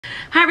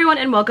Hi everyone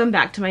and welcome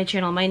back to my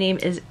channel. My name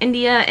is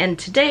India and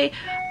today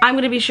I'm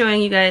going to be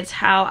showing you guys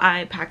how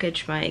I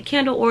package my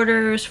candle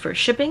orders for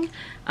shipping.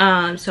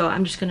 So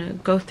I'm just going to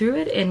go through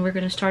it and we're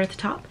going to start at the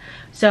top.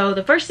 So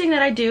the first thing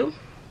that I do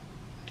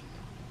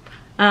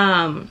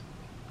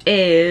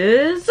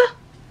is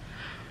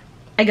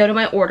I go to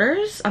my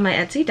orders on my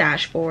Etsy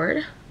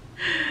dashboard.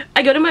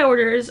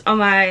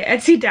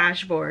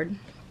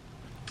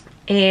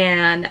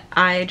 And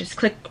I just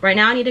click, right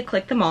now I need to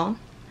click them all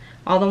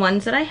the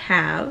ones that I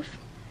have,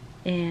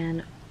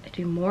 and I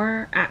do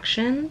more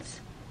actions,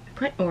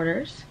 print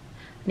orders.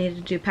 I need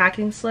to do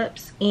packing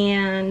slips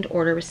and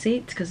order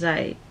receipts because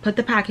I put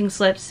the packing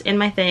slips in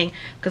my thing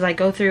because I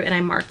go through and I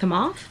mark them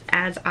off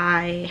as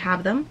I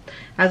have them,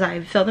 as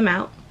I fill them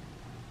out.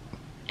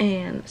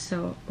 And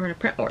so we're gonna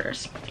print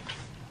orders.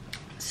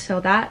 So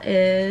that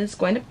is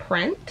going to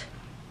print.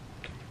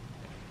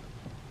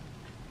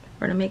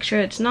 We're gonna make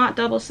sure it's not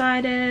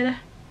double-sided,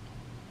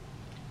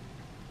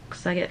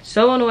 because I get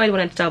so annoyed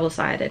when it's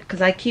double-sided,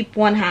 because I keep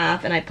one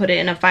half and I put it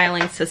in a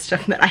filing system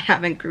that I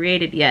haven't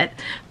created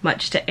yet,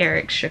 much to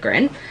Eric's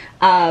chagrin.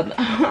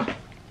 And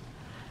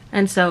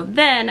so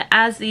then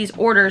as these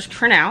orders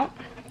print out,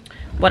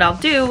 what I'll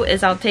do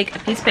is I'll take a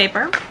piece of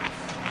paper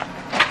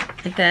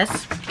like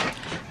this,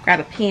 grab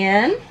a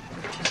pen.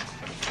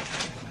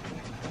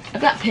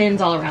 I've got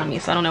pins all around me,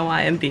 so I don't know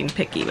why I'm being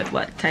picky with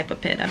what type of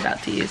pin I'm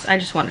about to use. I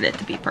just wanted it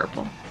to be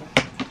purple.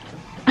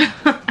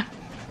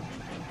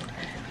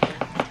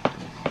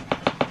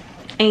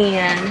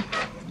 And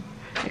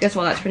I guess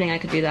while that's printing, I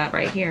could do that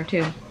right here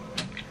too.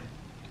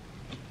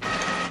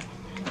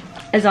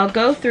 As I'll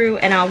go through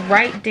and I'll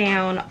write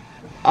down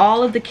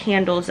all of the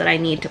candles that I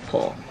need to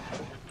pull.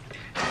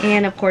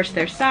 And of course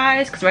their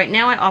size, because right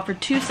now I offer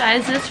two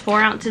sizes,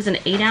 4 ounces and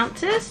 8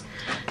 ounces.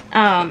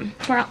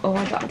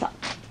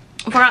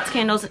 4-ounce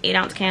candles and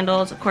 8-ounce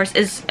candles, of course,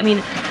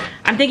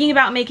 I'm thinking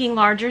about making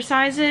larger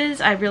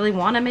sizes. I really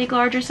want to make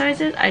larger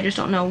sizes. I just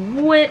don't know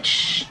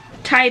which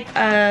type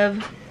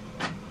of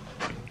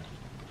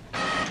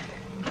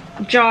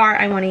jar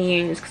I want to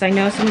use, because I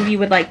know some of you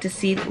would like to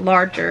see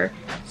larger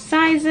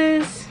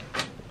sizes.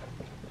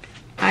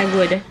 I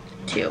would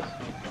too.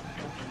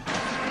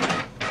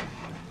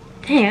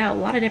 Dang, I got a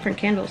lot of different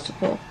candles to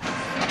pull.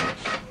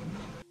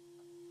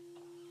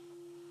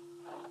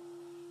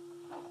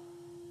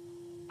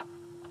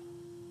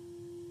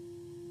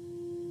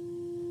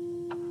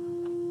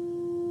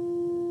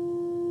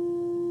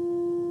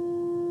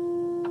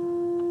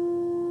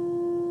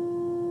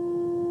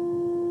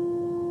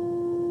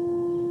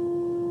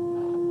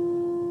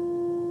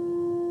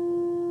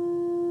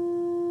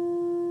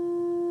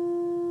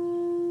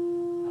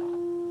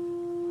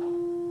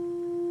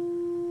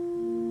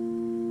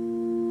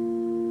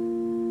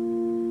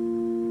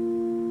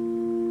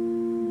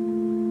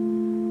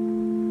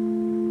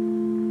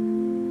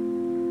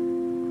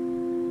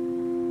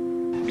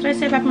 Did I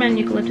say peppermint and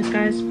eucalyptus,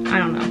 guys? I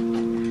don't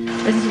know.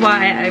 This is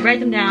why I write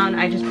them down.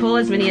 I just pull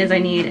as many as I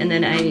need and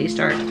then I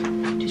start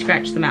to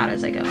scratch them out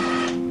as I go.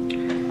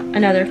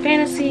 Another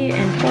fantasy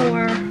in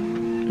 4.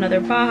 Another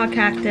Baja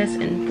cactus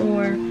in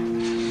 4.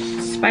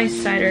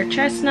 Spice cider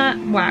chestnut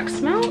wax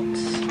melt.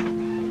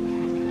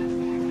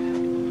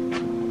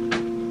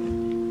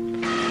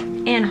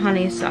 And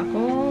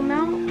honeysuckle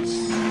melts.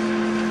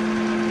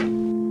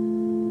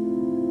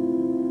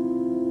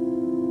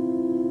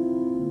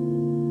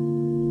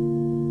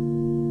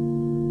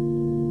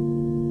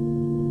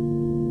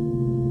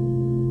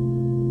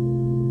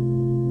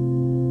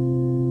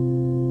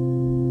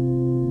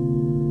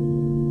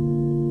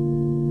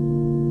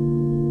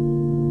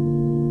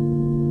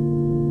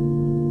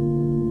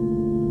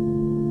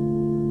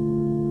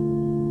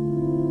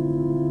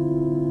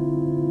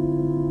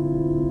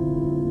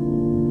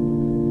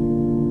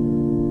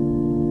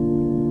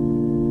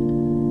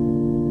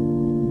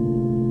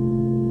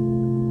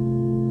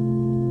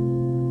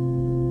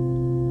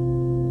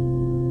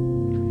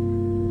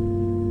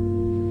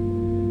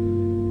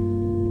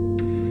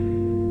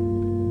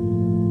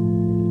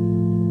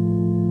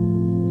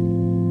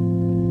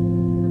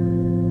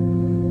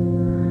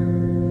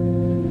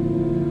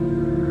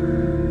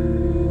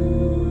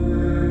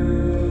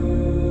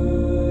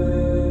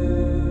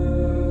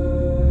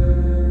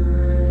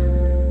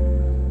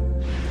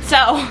 So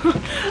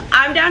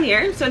I'm down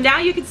here. So now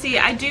you can see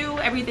I do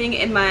everything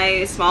in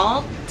my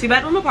small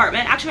 2-bedroom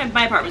apartment. Actually,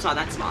 my apartment's not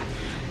that small.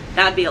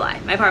 That would be a lie.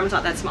 My apartment's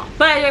not that small.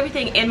 But I do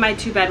everything in my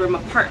 2-bedroom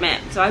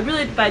apartment. So I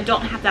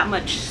don't have that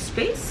much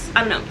space. I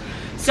don't know.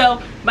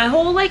 So my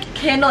whole like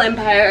candle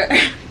empire,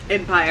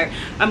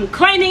 I'm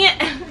claiming it,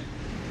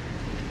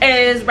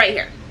 is right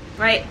here.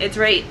 Right? It's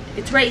right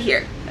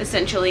here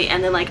essentially,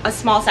 and then like a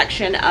small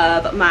section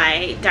of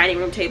my dining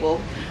room table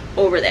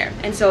over there.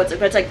 And so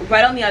it's like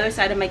right on the other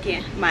side of my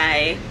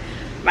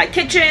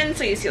kitchen,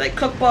 so you see like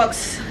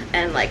cookbooks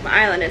and like my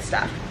island and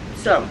stuff.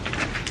 So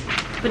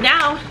but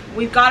now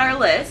we've got our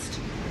list,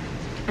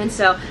 and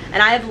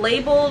I have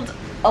labeled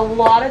a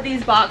lot of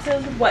these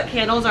boxes with what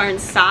candles are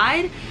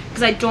inside,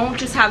 because I don't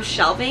just have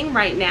shelving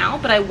right now,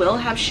 but I will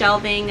have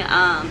shelving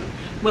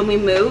when we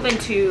move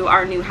into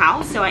our new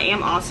house. So I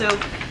am also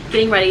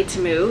getting ready to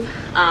move.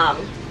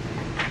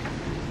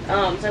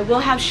 So I will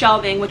have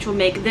shelving, which will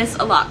make this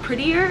a lot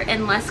prettier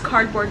and less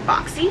cardboard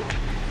boxy.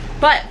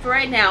 But for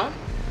right now,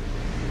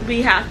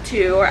 we have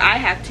to, or I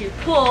have to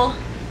pull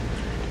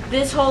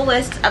this whole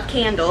list of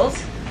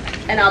candles,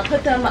 and I'll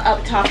put them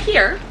up top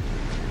here.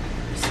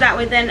 So that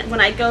way then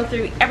when I go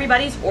through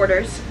everybody's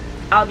orders,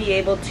 I'll be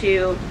able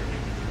to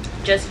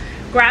just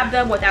grab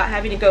them without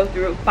having to go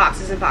through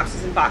boxes and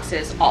boxes and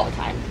boxes all the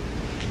time.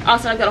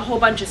 Also, I've got a whole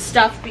bunch of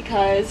stuff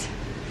because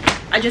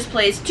I just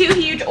placed 2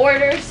 huge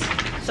orders.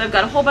 So I've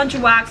got a whole bunch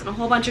of wax and a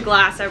whole bunch of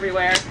glass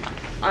everywhere.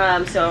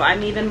 So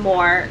I'm even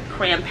more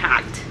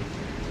cram-packed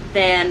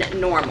than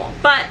normal.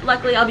 But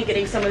luckily I'll be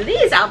getting some of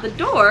these out the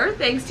door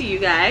thanks to you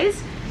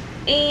guys.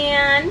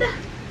 And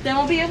then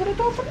we'll be able to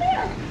go from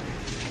there.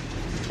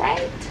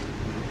 Right?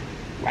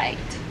 Right.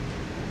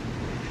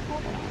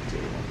 Hold on to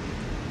it.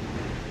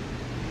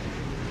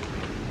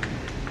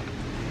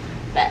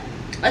 But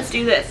let's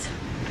do this.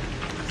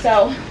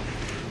 So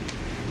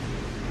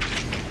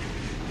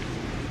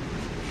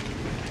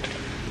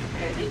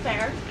fairly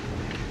fair.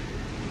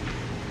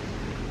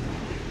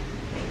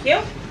 Thank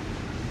you.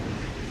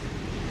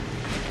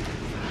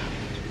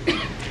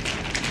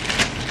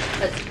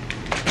 Let's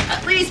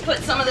at least put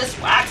some of this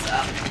wax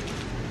up.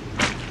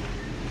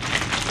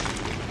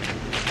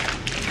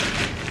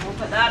 We'll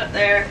put that up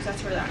there because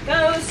that's where that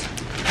goes.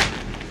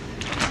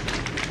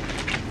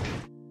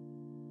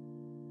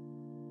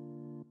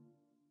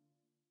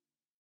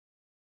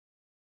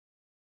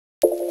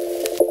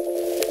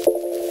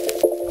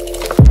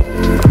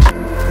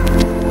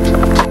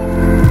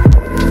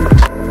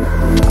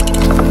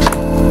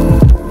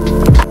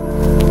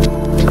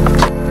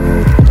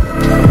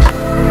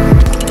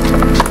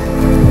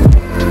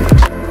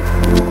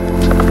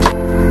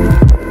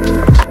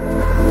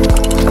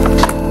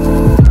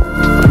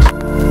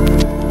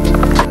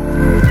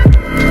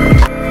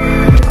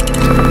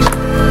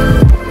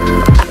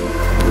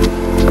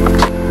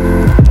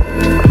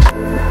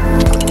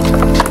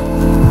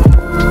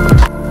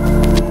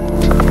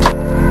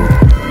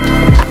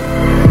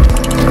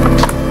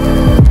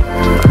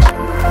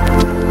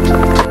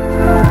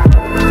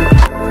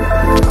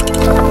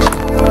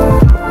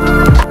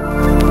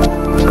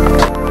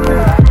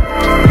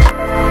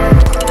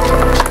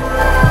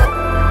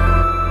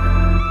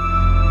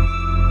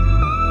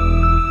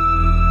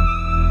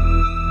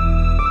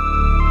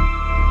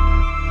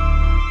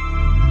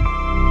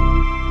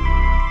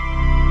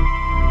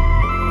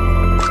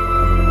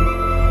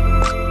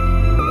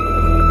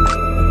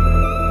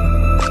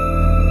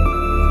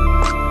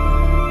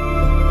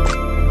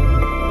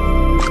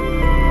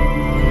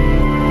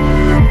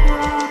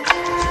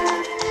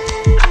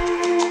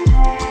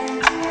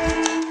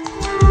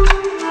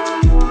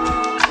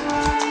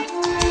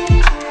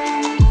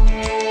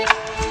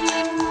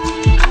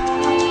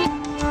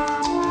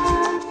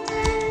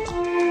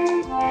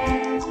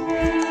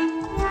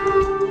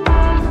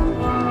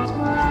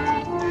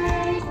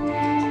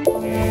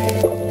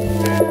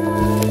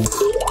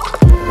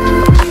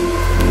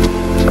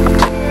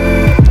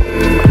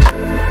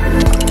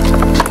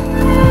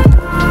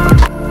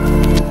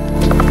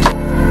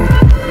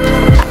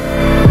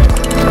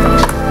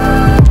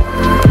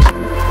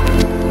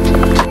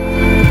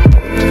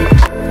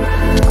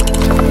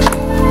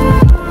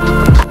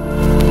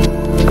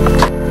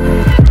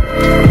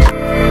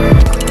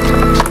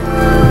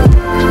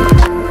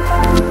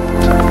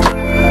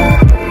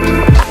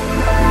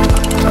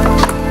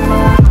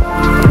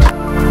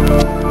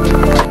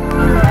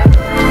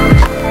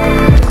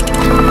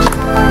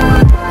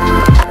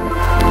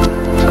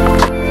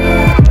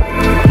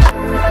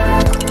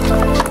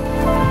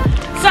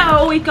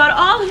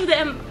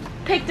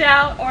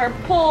 Or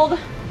pulled.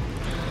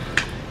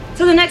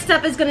 So the next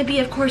step is going to be,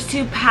 of course,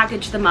 to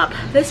package them up.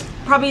 This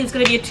probably is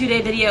going to be a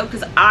 2-day video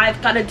because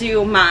I've got to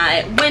do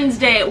my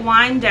Wednesday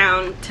wind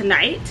down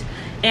tonight,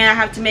 and I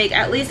have to make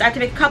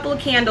a couple of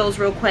candles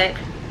real quick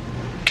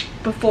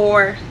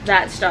before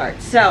that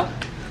starts. So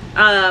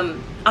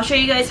I'll show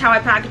you guys how I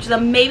package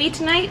them, maybe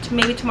tonight,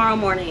 maybe tomorrow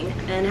morning,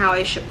 and how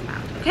I ship them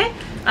out. Okay,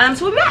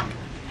 so we'll be back.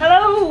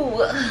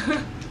 Hello.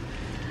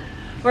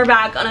 We're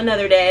back on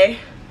another day,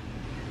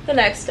 the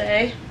next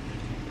day.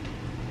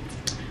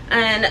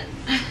 And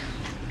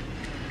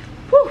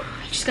whew,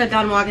 I just got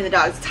done walking the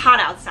dogs. It's hot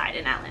outside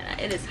in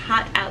Atlanta. It is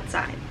hot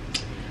outside.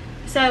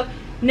 So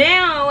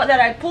now that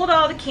I pulled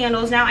all the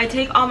candles, now I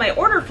take all my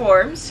order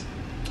forms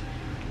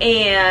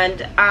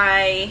and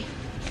I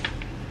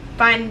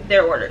find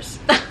their orders,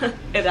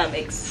 if that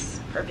makes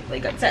perfectly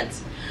good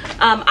sense.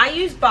 I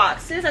use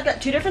boxes. I've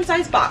got 2 different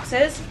size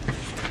boxes.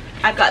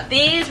 I've got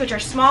these, which are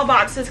small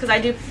boxes because I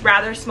do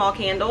rather small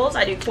candles.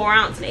 I do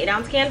 4-ounce and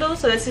 8-ounce candles,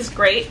 so this is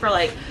great for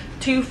like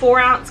 2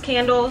 4-ounce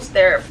candles.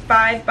 They're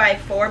 5 by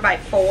 4 by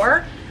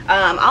 4.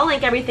 I'll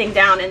link everything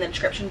down in the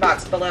description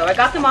box below. I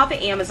got them off of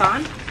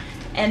Amazon.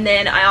 And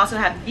then I also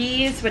have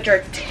these, which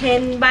are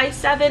 10 by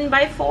 7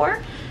 by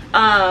 4,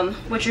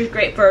 which are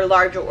great for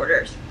larger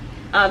orders.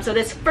 So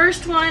this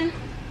first one,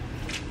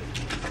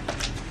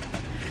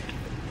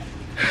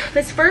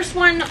 This first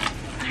one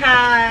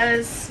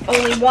has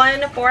only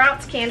one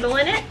 4-ounce candle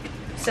in it,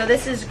 so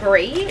this is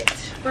great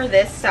for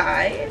this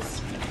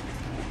size.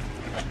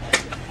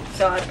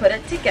 So I put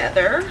it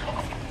together,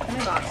 put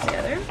my box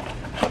together,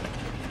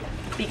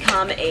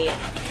 become a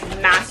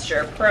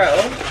master pro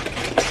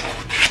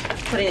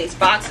putting these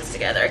boxes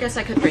together. I guess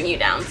I could bring you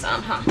down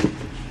some, huh?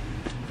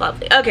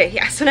 Lovely. Okay,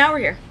 yeah, so now we're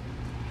here.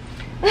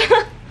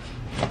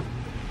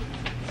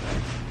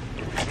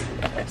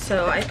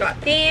 So I've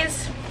got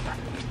these.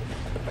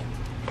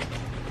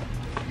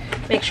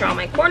 Make sure all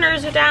my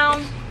corners are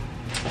down.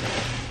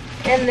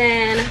 And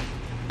then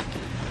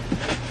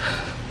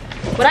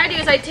what I do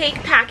is I take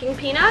packing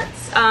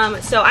peanuts.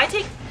 So I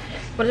take,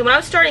 when I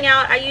was starting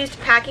out, I used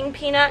packing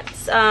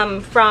peanuts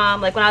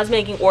from like when I was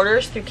making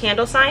orders through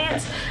Candle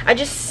Science. I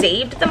just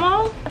saved them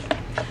all.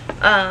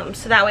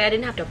 So that way I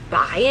didn't have to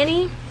buy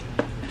any.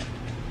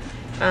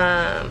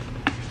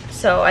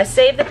 So I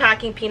save the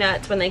packing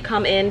peanuts when they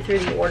come in through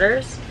the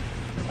orders,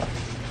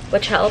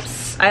 which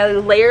helps. I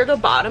layer the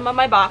bottom of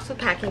my box with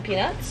packing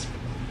peanuts.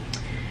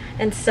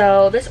 And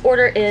so this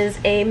order is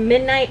a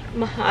Midnight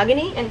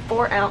Mahogany in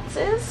 4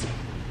 ounces.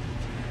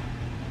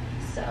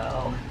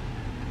 So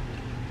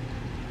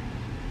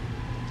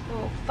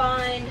we'll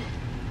find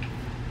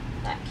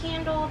that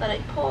candle that I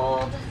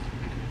pulled.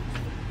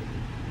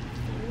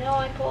 I know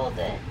I pulled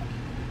it.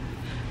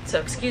 So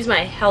excuse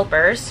my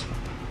helpers.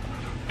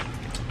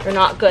 They're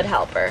not good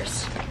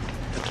helpers.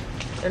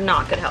 They're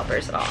not good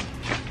helpers at all.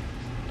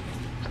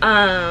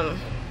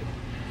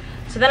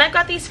 So then I've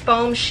got these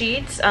foam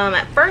sheets.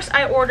 At first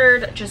I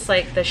ordered just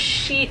like the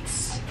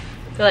sheets.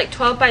 They're like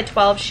 12 by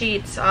 12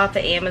 sheets off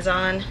the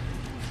Amazon,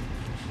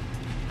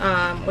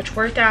 which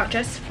worked out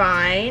just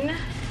fine.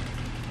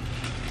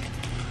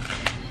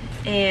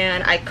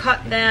 And I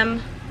cut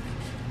them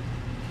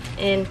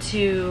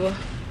into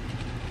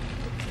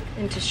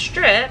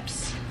strips.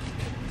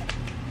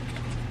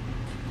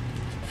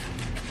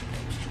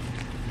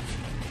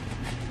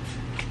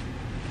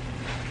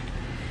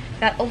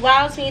 That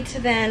allows me to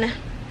then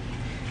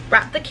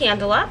wrap the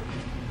candle up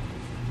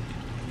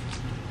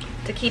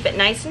to keep it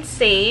nice and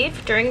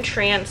safe during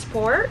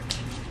transport.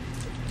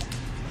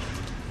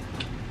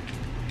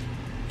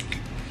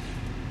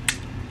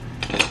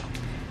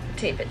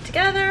 Tape it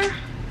together.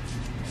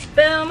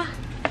 Boom.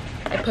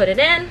 I put it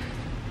in.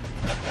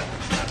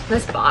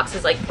 This box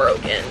is like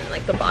broken.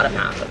 Like the bottom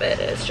half of it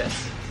is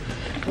just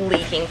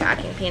leaking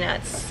packing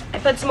peanuts. I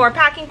put some more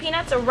packing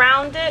peanuts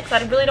around it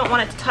because I really don't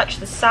want it to touch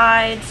the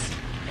sides.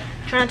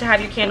 Try not to have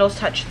your candles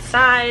touch the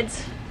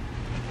sides.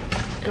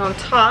 And on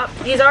top,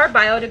 these are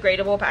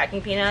biodegradable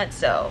packing peanuts,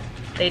 so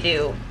they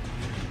do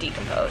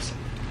decompose.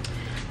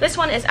 This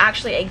one is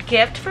actually a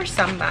gift for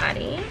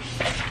somebody.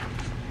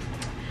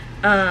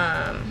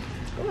 Oh,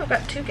 I've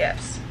got 2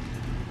 gifts.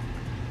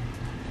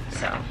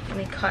 So let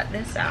me cut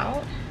this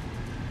out.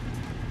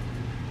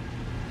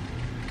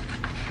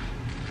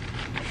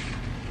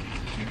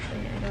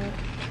 Hopefully I don't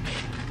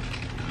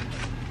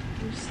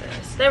lose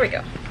this. There we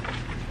go.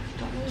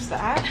 Don't lose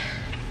that.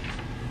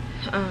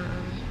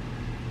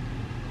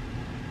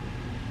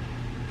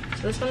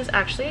 So this one is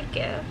actually a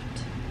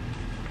gift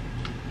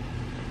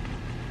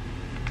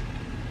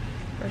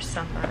for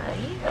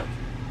somebody.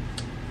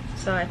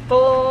 So I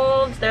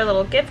fold their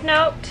little gift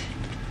note.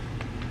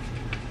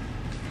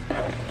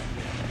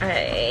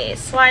 I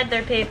slide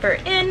their paper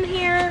in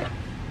here.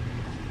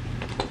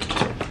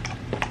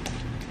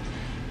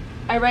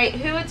 I write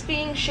who it's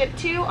being shipped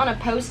to on a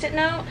Post-it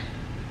note.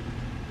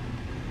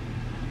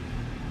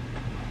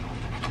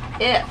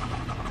 If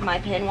my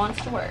pen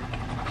wants to work,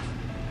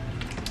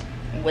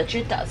 which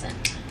it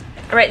doesn't.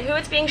 I write who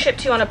it's being shipped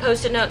to on a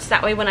Post-it note, so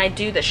that way when I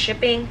do the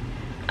shipping,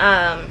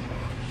 all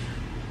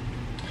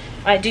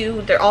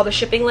the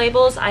shipping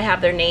labels, I have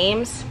their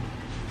names.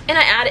 And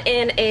I add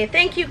in a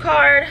thank you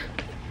card,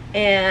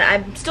 and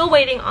I'm still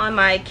waiting on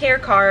my care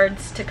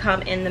cards to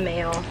come in the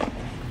mail.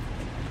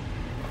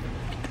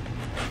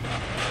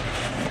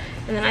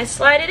 And then I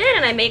slide it in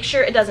and I make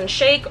sure it doesn't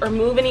shake or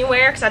move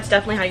anywhere, because that's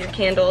definitely how your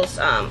candles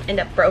end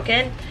up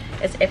broken,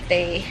 is if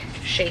they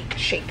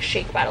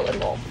shake, rattle, and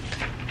roll.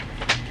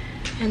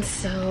 And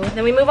so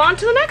then we move on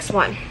to the next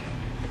one.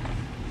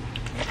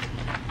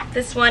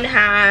 This one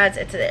has,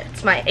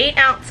 it's my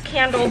 8-ounce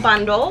candle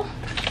bundle.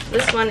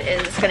 This one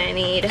is gonna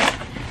need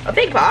a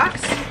big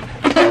box.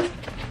 And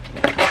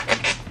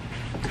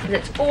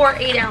it's 4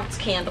 8-ounce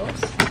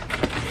candles.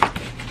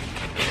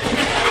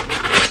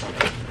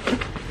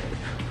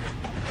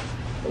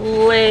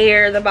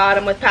 Layer the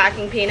bottom with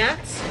packing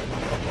peanuts.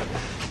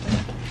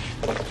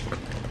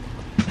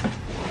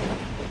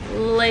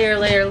 Layer,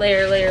 layer,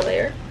 layer, layer,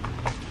 layer.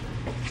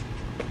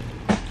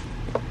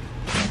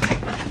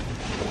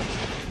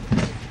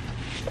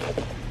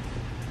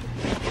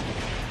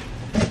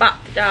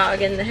 Bop the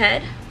dog in the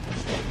head.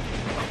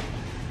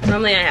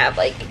 Normally I have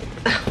like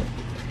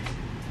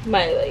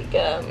my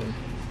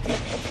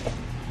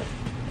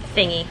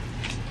thingy.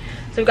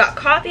 So we've got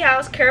Coffee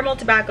House, Caramel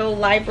Tobacco,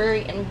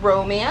 Library, and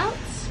Romance.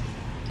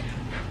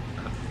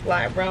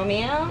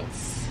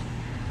 Romance,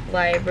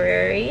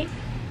 Library,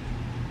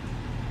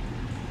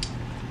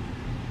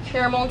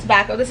 Caramel and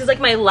Tobacco. This is like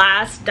my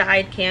last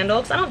dyed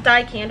candle because I don't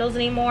dye candles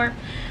anymore.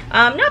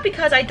 Not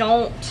because I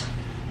don't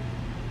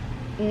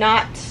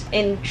not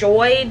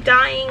enjoy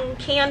dyeing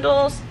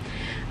candles,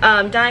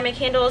 dyeing my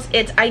candles.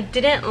 It's I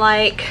didn't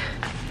like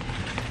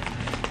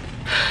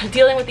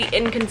dealing with the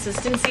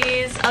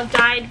inconsistencies of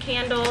dyed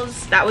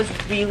candles. That was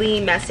really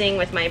messing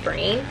with my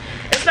brain,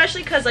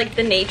 especially because like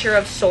the nature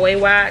of soy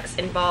wax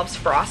involves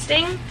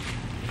frosting,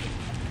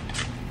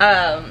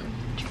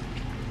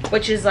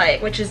 which is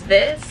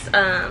this,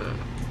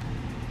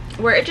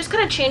 where it just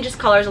kind of changes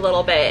colors a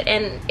little bit,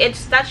 and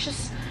that's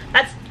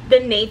the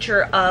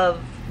nature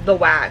of the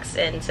wax,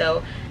 and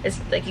so it's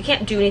like you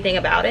can't do anything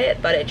about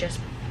it, but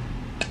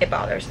it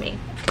bothers me.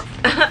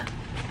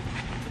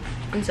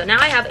 And so now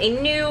I have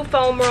a new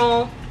foam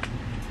roll,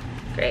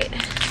 great,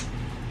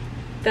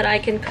 that I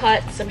can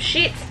cut some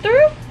sheets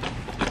through,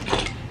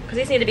 because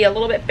these need to be a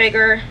little bit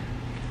bigger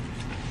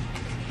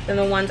than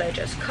the ones I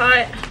just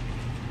cut.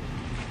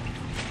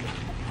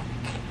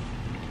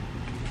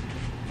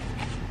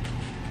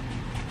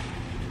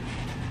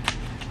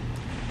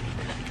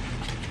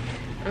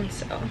 And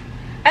so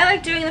I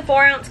like doing the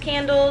 4-ounce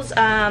candles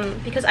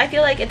because I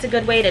feel like it's a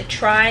good way to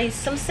try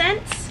some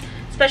scents,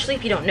 especially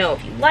if you don't know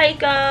if you like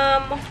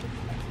them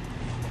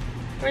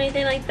or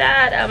anything like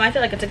that. I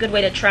feel like it's a good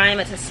way to try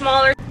them. It's a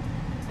smaller.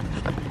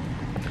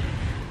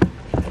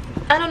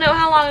 I don't know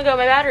how long ago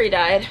my battery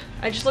died.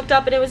 I just looked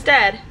up and it was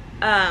dead.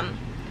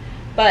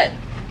 But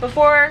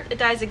before it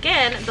dies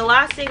again, the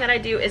last thing that I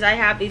do is I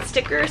have these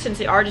stickers, since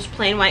they are just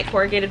plain white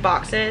corrugated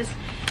boxes,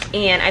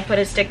 and I put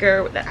a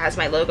sticker that has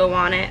my logo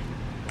on it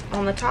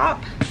on the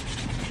top,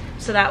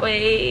 so that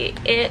way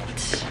it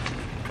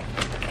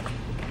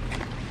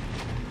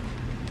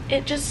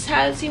just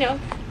has, you know,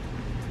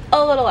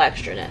 a little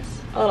extraness.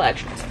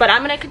 But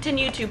I'm gonna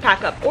continue to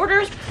pack up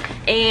orders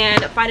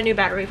and find a new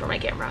battery for my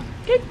camera.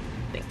 Good,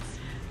 thanks.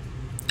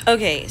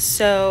 Okay,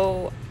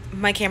 so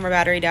my camera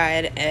battery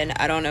died and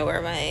I don't know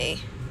where my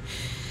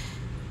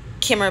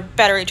camera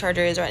battery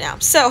charger is right now.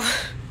 So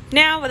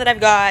now that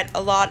I've got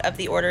a lot of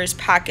the orders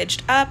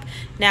packaged up,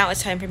 now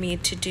it's time for me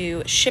to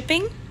do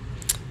shipping.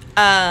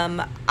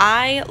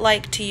 I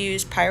like to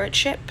use Pirate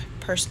Ship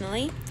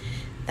personally.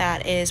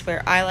 That is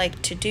where I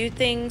like to do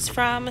things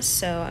from.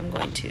 So I'm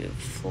going to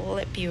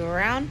flip you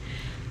around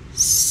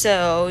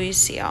so you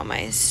see all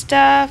my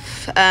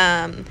stuff.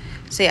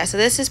 So yeah, so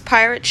this is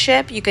Pirate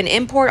Ship. You can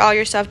import all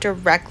your stuff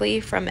directly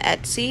from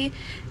Etsy.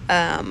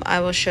 I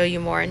will show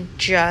you more in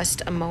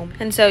just a moment.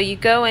 And so you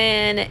go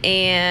in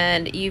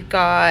and you've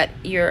got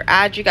your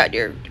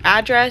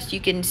address. You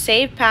can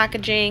save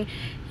packaging.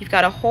 You've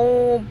got a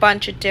whole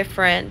bunch of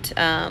different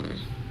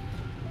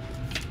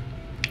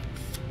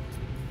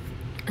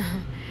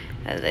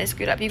as I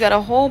screwed up, you got a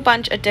whole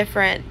bunch of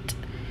different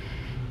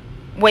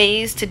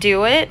ways to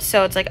do it.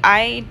 So it's like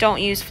I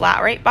don't use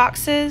flat rate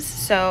boxes,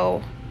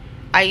 so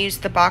I use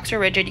the Boxer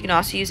Rigid. You can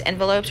also use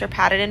envelopes or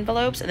padded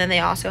envelopes, and then they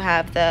also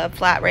have the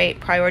flat rate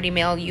Priority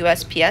Mail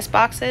USPS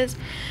boxes.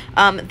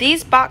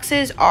 These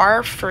boxes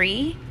are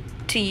free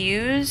to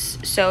use,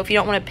 so if you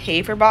don't want to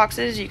pay for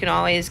boxes, you can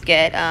always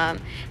get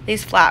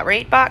these flat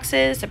rate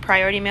boxes, the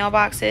Priority Mail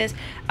boxes.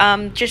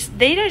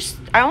 The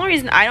only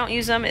reason I don't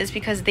use them is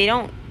because they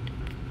don't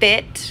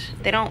fit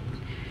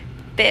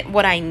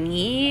what I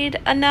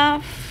need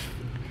enough,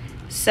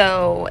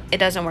 so it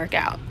doesn't work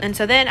out. And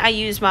so then I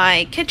use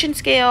my kitchen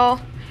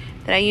scale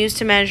that I use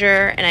to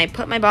measure, and I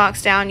put my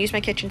box down, use my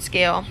kitchen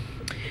scale,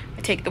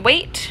 I take the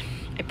weight,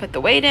 I put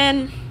the weight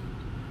in,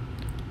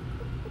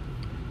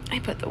 I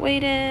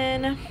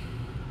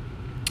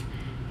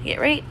get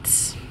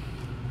rates,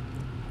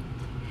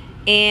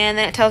 and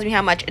then it tells me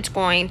how much it's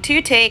going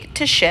to take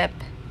to ship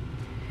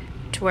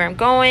to where I'm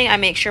going. I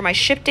make sure my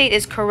ship date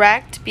is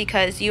correct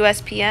because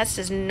USPS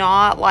does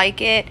not like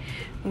it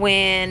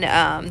when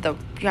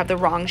you have the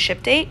wrong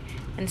ship date.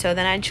 And so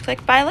then I just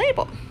click buy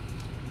label,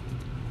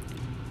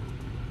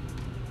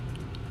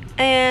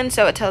 and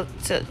so so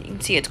you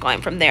can see it's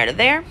going from there to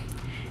there.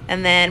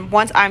 And then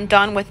once I'm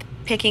done with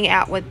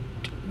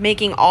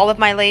making all of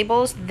my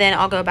labels, then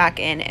I'll go back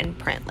in and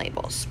print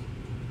labels.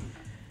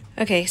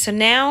 Okay, so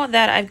now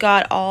that I've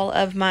got all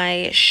of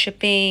my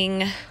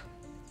shipping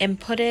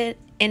inputted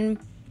in,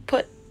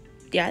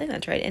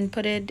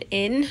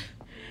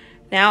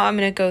 now I'm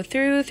going to go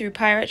through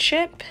Pirate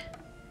Ship,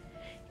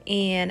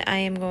 and I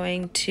am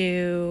going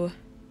to,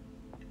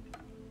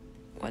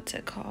 I'm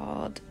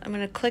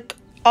going to click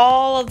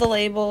all of the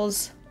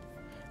labels,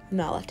 I'm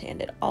not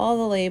left-handed, all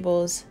the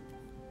labels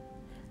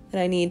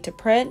that I need to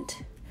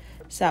print,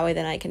 so that way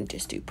then I can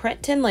just do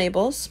print 10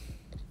 labels.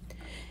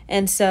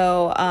 And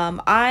so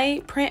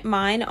I print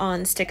mine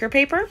on sticker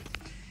paper.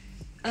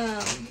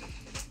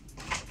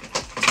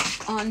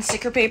 On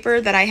sticker paper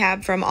that I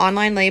have from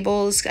Online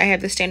Labels. I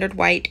have the standard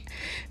white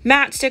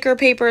matte sticker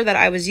paper that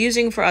I was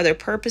using for other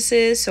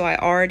purposes, so I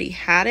already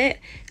had it.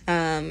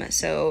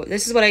 So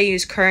this is what I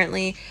use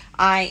currently.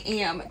 I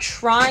am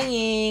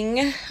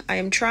trying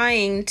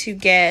to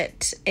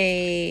get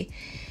a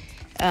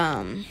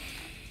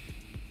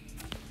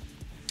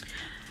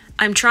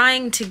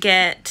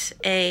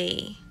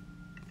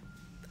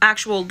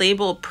actual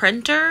label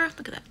printer.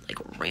 Look at that,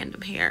 like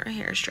random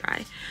hair's dry.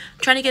 I'm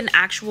trying to get an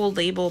actual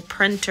label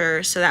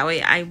printer so that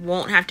way I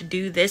won't have to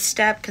do this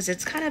step, because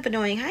it's kind of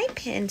annoying. Hi,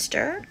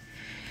 Pinster.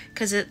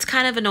 Because it's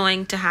kind of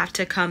annoying to have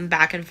to come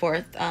back and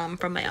forth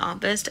from my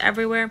office to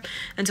everywhere.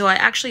 And so I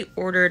actually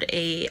ordered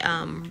a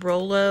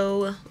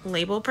Rollo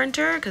label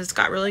printer because it's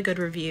got really good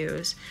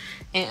reviews.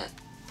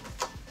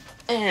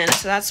 And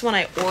so that's when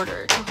I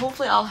ordered. So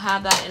hopefully I'll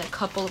have that in a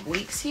couple of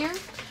weeks here.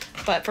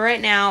 But for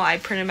right now, I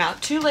print them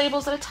out 2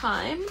 labels at a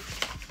time.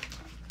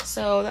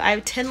 So I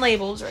have 10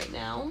 labels right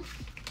now.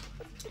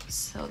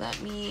 So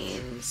that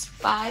means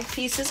 5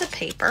 pieces of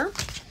paper.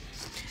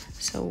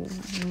 So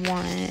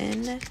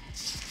 1.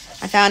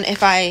 I found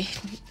if I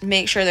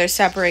make sure they're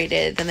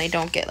separated, then they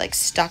don't get like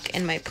stuck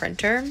in my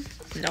printer.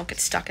 They don't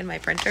get stuck in my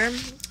printer.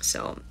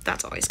 So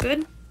that's always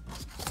good.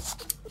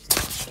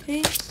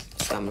 Okay,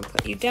 so I'm gonna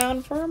put you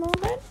down for a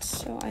moment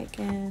so I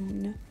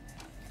can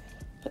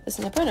put this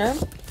in the printer.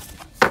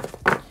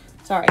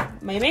 Sorry,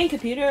 my main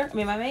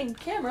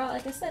camera,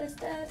 like I said, is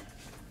dead.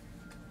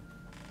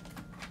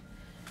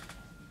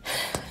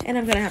 And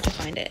I'm gonna have to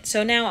find it.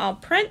 So now I'll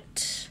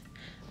print.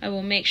 I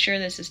will make sure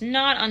this is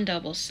not on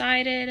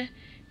double-sided.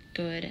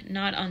 Good,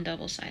 not on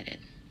double-sided.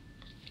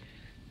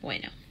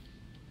 Bueno.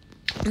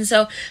 And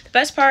so the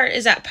best part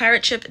is that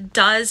Pirate Ship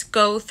does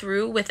go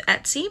through with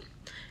Etsy.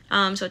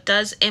 So it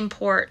does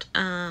import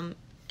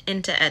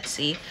into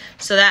Etsy.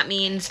 So that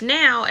means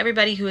now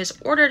everybody who has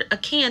ordered a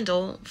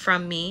candle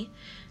from me,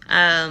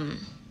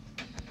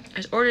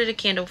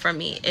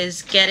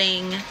 is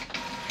getting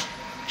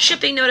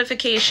shipping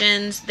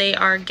notifications. They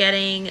are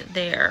getting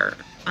their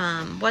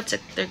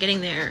they're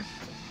getting their,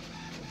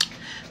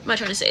 what am I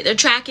trying to say? Their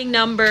tracking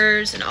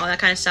numbers and all that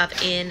kind of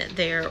stuff in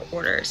their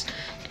orders.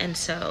 And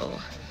so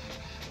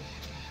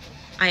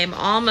I am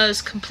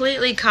almost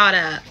completely caught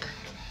up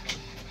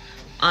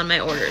on my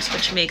orders,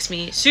 which makes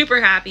me super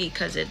happy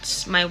because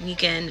it's my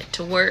weekend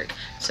to work.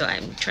 So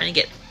I'm trying to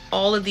get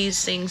all of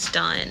these things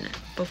done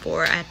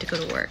before I have to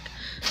go to work.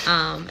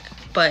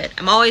 But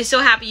I'm always so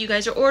happy you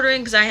guys are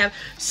ordering because I have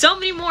so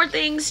many more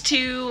things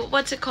to,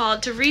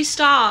 to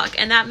restock,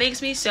 and that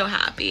makes me so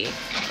happy.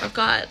 I've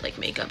got like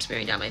makeup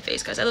smearing down my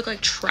face, guys. I look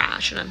like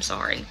trash and I'm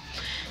sorry.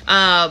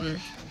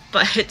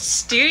 But it's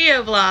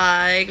studio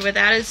vlog, but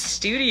that is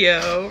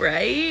studio,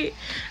 right?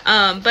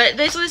 But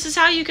basically this is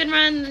how you can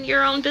run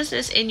your own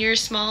business in your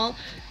small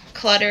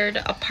cluttered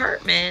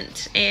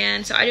apartment.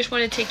 And so I just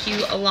want to take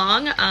you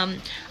along.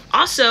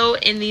 Also,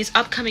 in these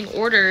upcoming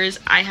orders,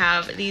 I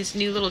have these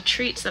new little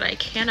treats that I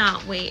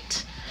cannot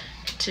wait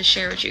to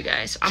share with you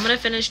guys. So I'm going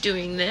to finish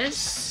doing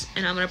this,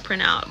 and I'm going to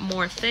print out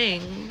more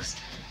things,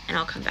 and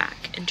I'll come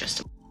back in just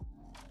a moment.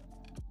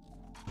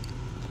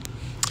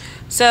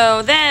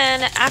 So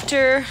then,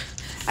 after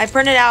I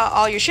printed out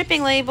all your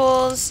shipping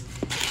labels,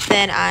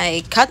 then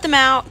I cut them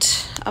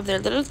out of their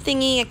little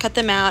thingy. I cut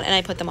them out, and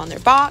I put them on their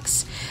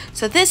box.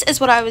 So this is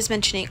what I was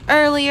mentioning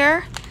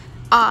earlier.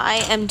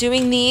 I am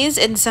doing these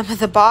in some of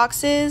the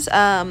boxes.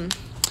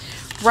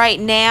 Right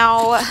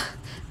now,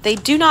 they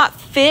do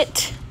not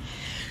fit.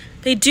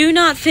 They do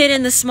not fit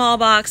in the small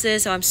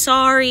boxes, so I'm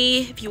sorry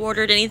if you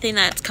ordered anything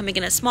that's coming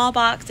in a small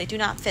box. They do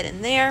not fit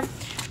in there.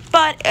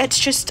 But it's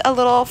just a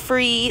little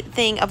free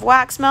thing of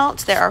wax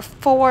melts. There are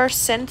 4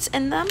 scents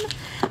in them.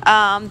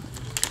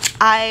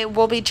 I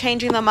will be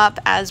changing them up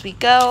as we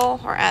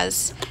go, or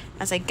as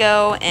I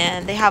go,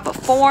 and they have a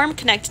form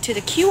connected to the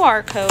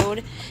QR code,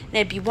 and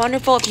it'd be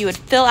wonderful if you would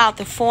fill out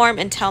the form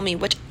and tell me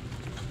which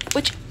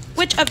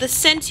of the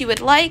scents you would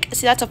like.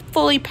 See, that's a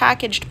fully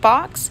packaged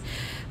box,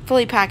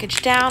 fully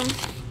packaged down.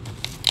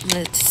 I'm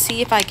going to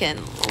see if I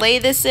can lay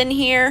this in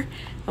here,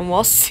 and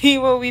we'll see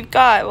what we've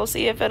got. We'll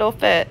see if it'll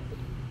fit.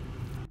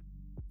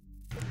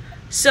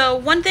 So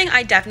one thing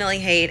I definitely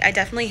hate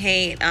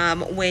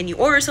when you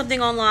order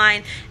something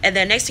online and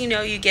then next thing you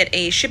know you get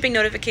a shipping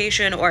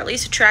notification or at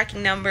least a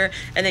tracking number,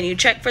 and then you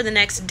check for the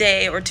next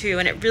day or 2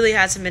 and it really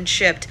hasn't been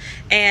shipped.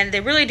 And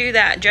they really do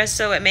that just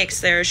so it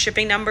makes their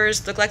shipping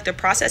numbers look like they're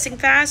processing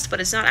fast,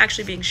 but it's not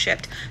actually being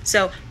shipped.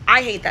 So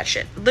I hate that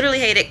shit. Literally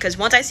hate it, because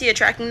once I see a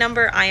tracking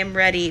number, I am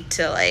ready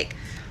to like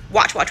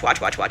watch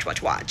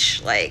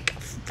like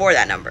for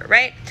that number,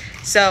 right?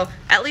 So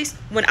at least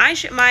when I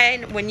ship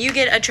mine, when you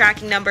get a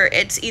tracking number,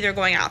 it's either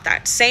going out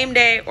that same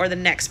day or the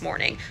next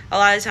morning. A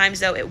lot of times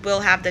though, it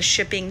will have the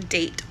shipping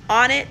date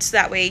on it, so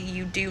that way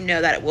you do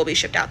know that it will be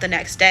shipped out the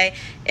next day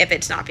if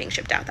it's not being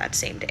shipped out that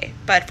same day.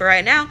 But for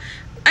right now,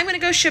 I'm gonna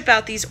go ship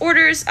out these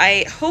orders.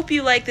 I hope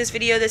you like this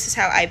video. This is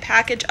how I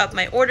package up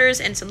my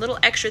orders and some little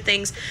extra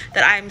things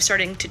that I'm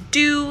starting to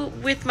do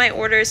with my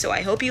orders. So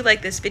I hope you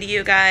like this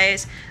video,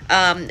 guys.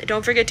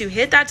 Don't forget to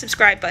hit that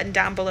subscribe button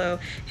down below.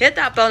 Hit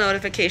that bell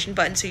notification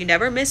button so you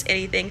never miss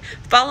anything.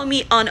 Follow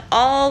me on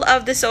all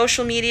of the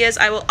social medias.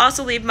 I will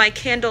also leave my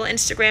candle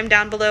Instagram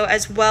down below,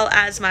 as well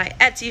as my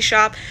Etsy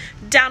shop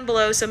down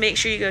below. So make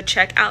sure you go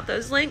check out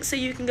those links so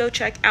you can go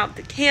check out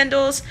the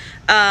candles.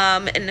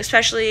 And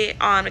especially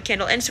on a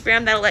candle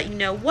Instagram, that'll let you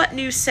know what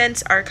new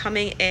scents are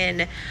coming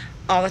in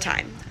all the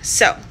time.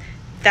 So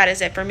that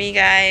is it for me,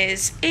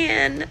 guys.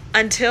 And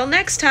until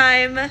next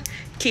time,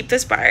 keep the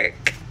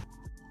spark.